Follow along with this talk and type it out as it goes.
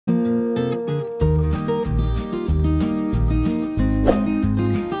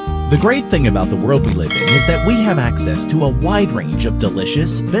The great thing about the world we live in is that we have access to a wide range of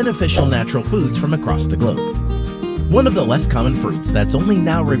delicious, beneficial natural foods from across the globe. One of the less common fruits that's only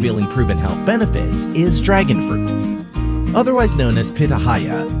now revealing proven health benefits is dragon fruit. Otherwise known as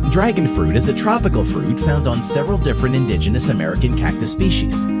pitahaya, dragon fruit is a tropical fruit found on several different indigenous American cactus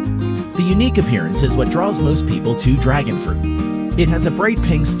species. The unique appearance is what draws most people to dragon fruit. It has a bright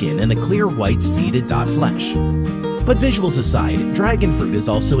pink skin and a clear white seeded dot flesh. But visuals aside, dragon fruit is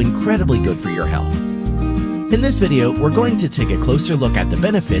also incredibly good for your health. In this video, we're going to take a closer look at the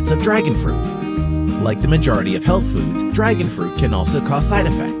benefits of dragon fruit. Like the majority of health foods, dragon fruit can also cause side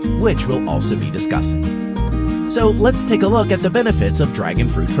effects, which we'll also be discussing. So let's take a look at the benefits of dragon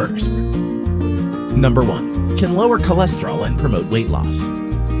fruit first. Number 1. Can lower cholesterol and promote weight loss.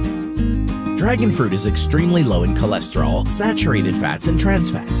 Dragon fruit is extremely low in cholesterol, saturated fats, and trans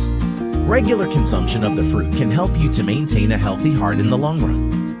fats. Regular consumption of the fruit can help you to maintain a healthy heart in the long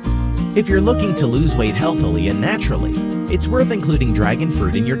run. If you're looking to lose weight healthily and naturally, it's worth including dragon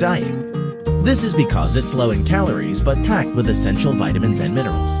fruit in your diet. This is because it's low in calories but packed with essential vitamins and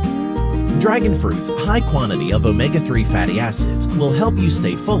minerals. Dragon fruit's high quantity of omega-3 fatty acids will help you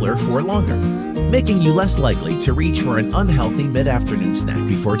stay fuller for longer, making you less likely to reach for an unhealthy mid-afternoon snack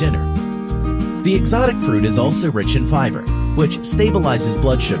before dinner. The exotic fruit is also rich in fiber, which stabilizes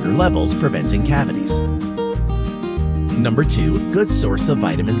blood sugar levels, preventing cavities. Number 2. Good source of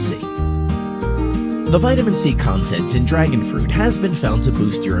vitamin C. The vitamin C content in dragon fruit has been found to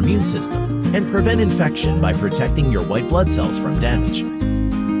boost your immune system and prevent infection by protecting your white blood cells from damage.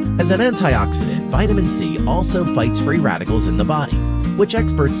 As an antioxidant, vitamin C also fights free radicals in the body, which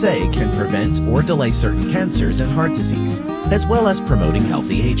experts say can prevent or delay certain cancers and heart disease, as well as promoting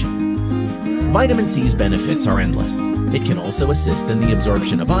healthy aging. Vitamin C's benefits are endless. It can also assist in the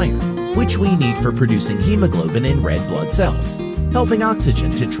absorption of iron, which we need for producing hemoglobin in red blood cells, helping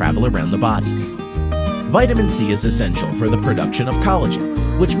oxygen to travel around the body. Vitamin C is essential for the production of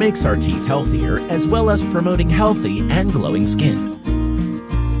collagen, which makes our teeth healthier, as well as promoting healthy and glowing skin.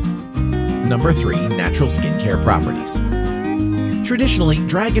 Number 3. Natural skincare properties. Traditionally,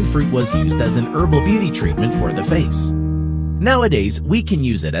 dragon fruit was used as an herbal beauty treatment for the face. Nowadays, we can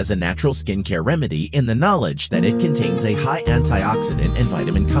use it as a natural skincare remedy in the knowledge that it contains a high antioxidant and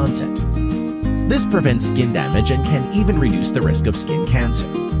vitamin content. This prevents skin damage and can even reduce the risk of skin cancer.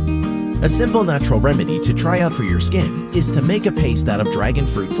 A simple natural remedy to try out for your skin is to make a paste out of dragon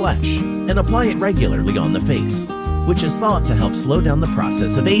fruit flesh and apply it regularly on the face, which is thought to help slow down the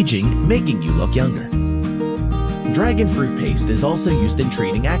process of aging, making you look younger. Dragon fruit paste is also used in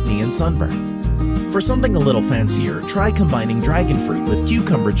treating acne and sunburn. For something a little fancier, try combining dragon fruit with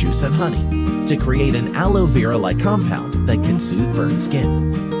cucumber juice and honey to create an aloe vera-like compound that can soothe burned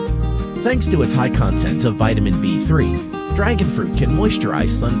skin. Thanks to its high content of vitamin B3, dragon fruit can moisturize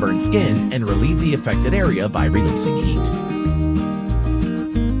sunburned skin and relieve the affected area by releasing heat.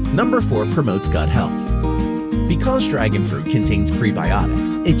 Number 4. Promotes gut health. Because dragon fruit contains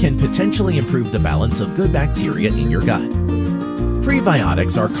prebiotics, it can potentially improve the balance of good bacteria in your gut.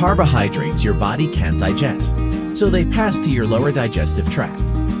 Prebiotics are carbohydrates your body can't digest, so they pass to your lower digestive tract,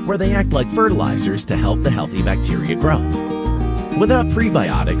 where they act like fertilizers to help the healthy bacteria grow. Without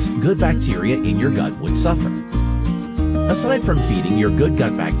prebiotics, good bacteria in your gut would suffer. Aside from feeding your good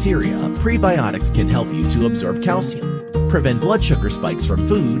gut bacteria, prebiotics can help you to absorb calcium, prevent blood sugar spikes from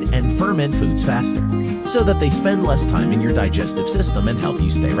food, and ferment foods faster, so that they spend less time in your digestive system and help you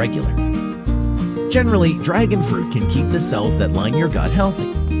stay regular. Generally, dragon fruit can keep the cells that line your gut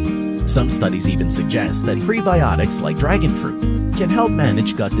healthy. Some studies even suggest that prebiotics like dragon fruit can help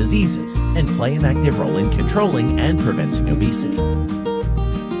manage gut diseases and play an active role in controlling and preventing obesity.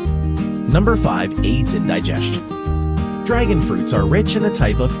 Number 5. Aids in digestion. Dragon fruits are rich in a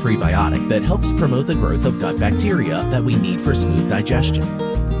type of prebiotic that helps promote the growth of gut bacteria that we need for smooth digestion.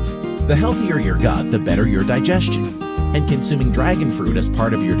 The healthier your gut, the better your digestion. And consuming dragon fruit as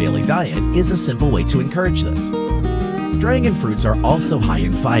part of your daily diet is a simple way to encourage this. Dragon fruits are also high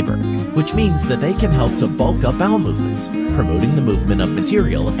in fiber, which means that they can help to bulk up bowel movements, promoting the movement of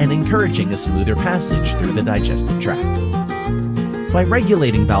material and encouraging a smoother passage through the digestive tract. By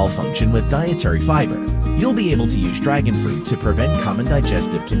regulating bowel function with dietary fiber, you'll be able to use dragon fruit to prevent common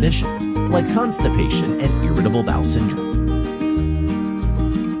digestive conditions like constipation and irritable bowel syndrome.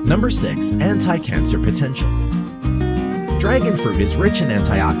 Number 6. Anti-cancer potential. Dragon fruit is rich in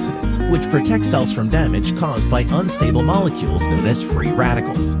antioxidants, which protect cells from damage caused by unstable molecules known as free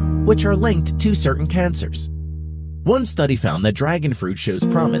radicals, which are linked to certain cancers. One study found that dragon fruit shows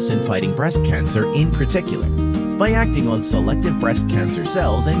promise in fighting breast cancer in particular, by acting on selective breast cancer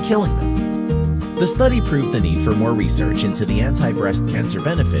cells and killing them. The study proved the need for more research into the anti-breast cancer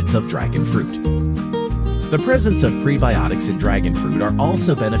benefits of dragon fruit. The presence of prebiotics in dragon fruit are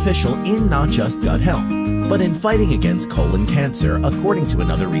also beneficial in not just gut health, but in fighting against colon cancer, according to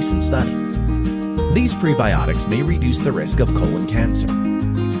another recent study. These prebiotics may reduce the risk of colon cancer.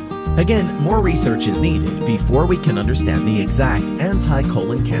 Again, more research is needed before we can understand the exact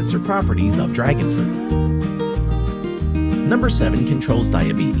anti-colon cancer properties of dragon fruit. Number 7 controls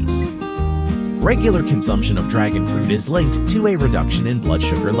diabetes. Regular consumption of dragon fruit is linked to a reduction in blood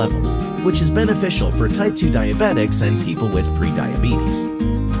sugar levels, which is beneficial for type 2 diabetics and people with prediabetes.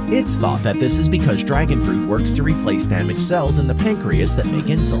 It's thought that this is because dragon fruit works to replace damaged cells in the pancreas that make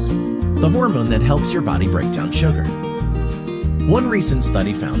insulin, the hormone that helps your body break down sugar. One recent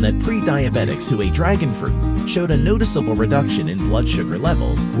study found that pre-diabetics who ate dragon fruit showed a noticeable reduction in blood sugar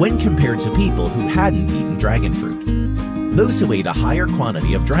levels when compared to people who hadn't eaten dragon fruit. Those who ate a higher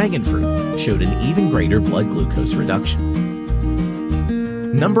quantity of dragon fruit showed an even greater blood glucose reduction.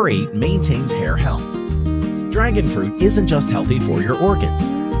 Number 8 maintains hair health. Dragon fruit isn't just healthy for your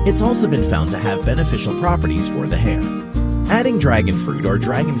organs, it's also been found to have beneficial properties for the hair. Adding dragon fruit or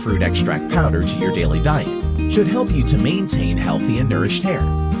dragon fruit extract powder to your daily diet should help you to maintain healthy and nourished hair.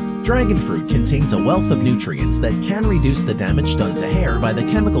 Dragon fruit contains a wealth of nutrients that can reduce the damage done to hair by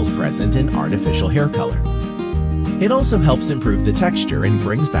the chemicals present in artificial hair color. It also helps improve the texture and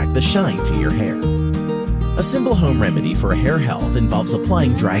brings back the shine to your hair. A simple home remedy for hair health involves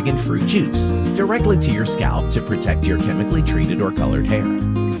applying dragon fruit juice directly to your scalp to protect your chemically treated or colored hair.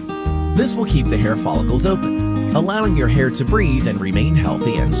 This will keep the hair follicles open, allowing your hair to breathe and remain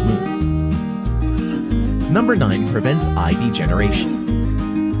healthy and smooth. Number 9 prevents eye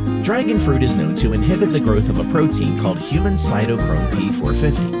degeneration. Dragon fruit is known to inhibit the growth of a protein called human cytochrome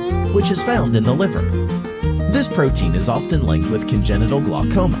P450, which is found in the liver. This protein is often linked with congenital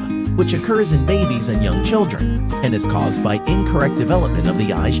glaucoma, which occurs in babies and young children and is caused by incorrect development of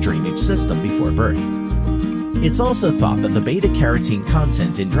the eye's drainage system before birth. It's also thought that the beta-carotene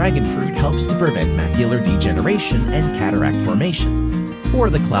content in dragon fruit helps to prevent macular degeneration and cataract formation, or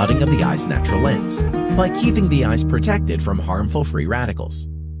the clouding of the eye's natural lens, by keeping the eyes protected from harmful free radicals.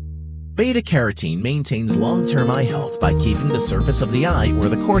 Beta-carotene maintains long-term eye health by keeping the surface of the eye or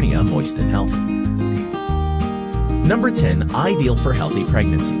the cornea moist and healthy. Number 10, ideal for healthy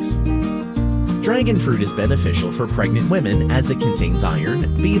pregnancies. Dragon fruit is beneficial for pregnant women as it contains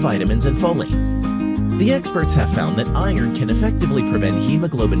iron, B vitamins, and folate. The experts have found that iron can effectively prevent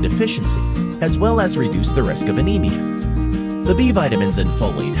hemoglobin deficiency, as well as reduce the risk of anemia. The B vitamins and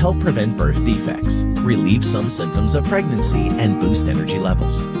folate help prevent birth defects, relieve some symptoms of pregnancy, and boost energy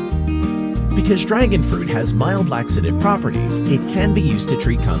levels. Because dragon fruit has mild laxative properties, it can be used to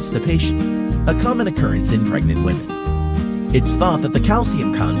treat constipation, a common occurrence in pregnant women. It's thought that the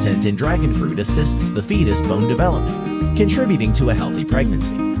calcium content in dragon fruit assists the fetus bone development, contributing to a healthy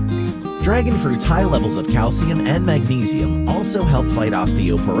pregnancy. Dragon fruit's high levels of calcium and magnesium also help fight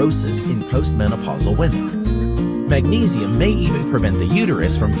osteoporosis in postmenopausal women. Magnesium may even prevent the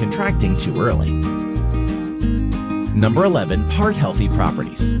uterus from contracting too early. Number 11, heart-healthy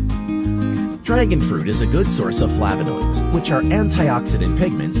properties. Dragon fruit is a good source of flavonoids, which are antioxidant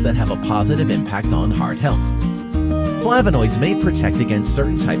pigments that have a positive impact on heart health. Flavonoids may protect against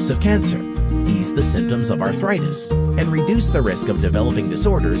certain types of cancer, ease the symptoms of arthritis, and reduce the risk of developing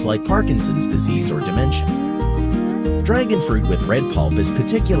disorders like Parkinson's disease or dementia. Dragon fruit with red pulp is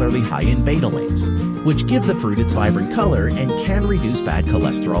particularly high in betalains, which give the fruit its vibrant color and can reduce bad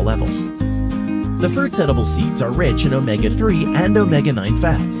cholesterol levels. The fruit's edible seeds are rich in omega-3 and omega-9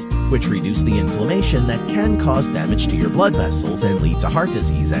 fats, which reduce the inflammation that can cause damage to your blood vessels and lead to heart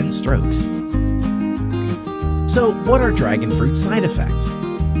disease and strokes. So, what are dragon fruit side effects?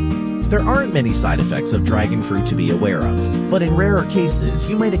 There aren't many side effects of dragon fruit to be aware of, but in rarer cases,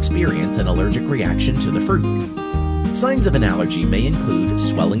 you might experience an allergic reaction to the fruit. Signs of an allergy may include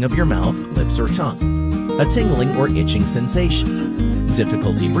swelling of your mouth, lips, or tongue, a tingling or itching sensation,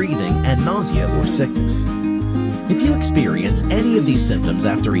 difficulty breathing, and nausea or sickness. If you experience any of these symptoms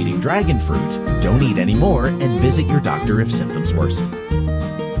after eating dragon fruit, don't eat anymore and visit your doctor if symptoms worsen.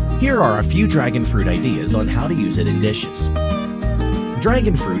 Here are a few dragon fruit ideas on how to use it in dishes.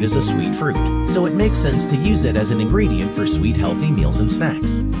 Dragon fruit is a sweet fruit, so it makes sense to use it as an ingredient for sweet, healthy meals and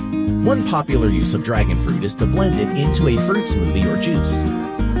snacks. One popular use of dragon fruit is to blend it into a fruit smoothie or juice.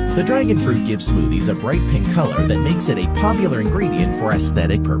 The dragon fruit gives smoothies a bright pink color that makes it a popular ingredient for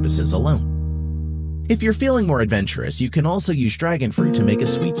aesthetic purposes alone. If you're feeling more adventurous, you can also use dragon fruit to make a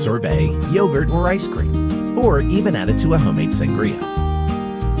sweet sorbet, yogurt, or ice cream, or even add it to a homemade sangria.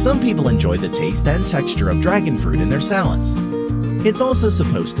 Some people enjoy the taste and texture of dragon fruit in their salads. It's also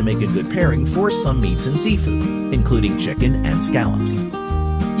supposed to make a good pairing for some meats and seafood, including chicken and scallops.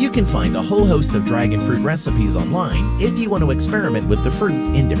 You can find a whole host of dragon fruit recipes online if you want to experiment with the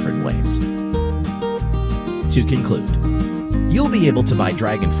fruit in different ways. To conclude, you'll be able to buy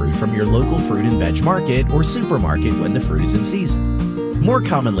dragon fruit from your local fruit and veg market or supermarket when the fruit is in season. More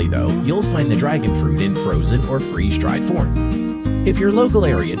commonly though, you'll find the dragon fruit in frozen or freeze-dried form. If your local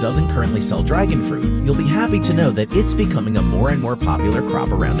area doesn't currently sell dragon fruit, you'll be happy to know that it's becoming a more and more popular crop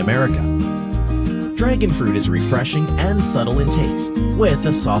around America. Dragon fruit is refreshing and subtle in taste, with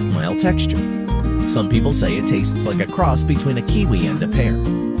a soft, mild texture. Some people say it tastes like a cross between a kiwi and a pear.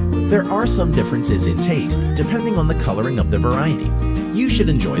 There are some differences in taste depending on the coloring of the variety. You should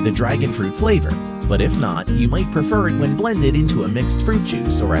enjoy the dragon fruit flavor, but if not, you might prefer it when blended into a mixed fruit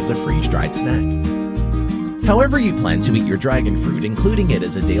juice or as a freeze-dried snack. However you plan to eat your dragon fruit, including it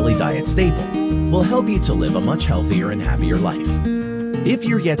as a daily diet staple, will help you to live a much healthier and happier life. If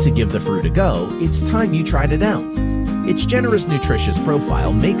you're yet to give the fruit a go, it's time you tried it out. Its generous, nutritious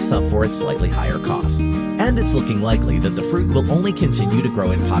profile makes up for its slightly higher cost, and it's looking likely that the fruit will only continue to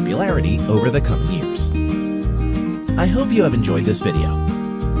grow in popularity over the coming years. I hope you have enjoyed this video.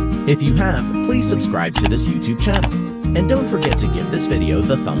 If you have, please subscribe to this YouTube channel, and don't forget to give this video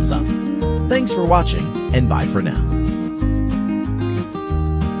the thumbs up. Thanks for watching, and bye for now.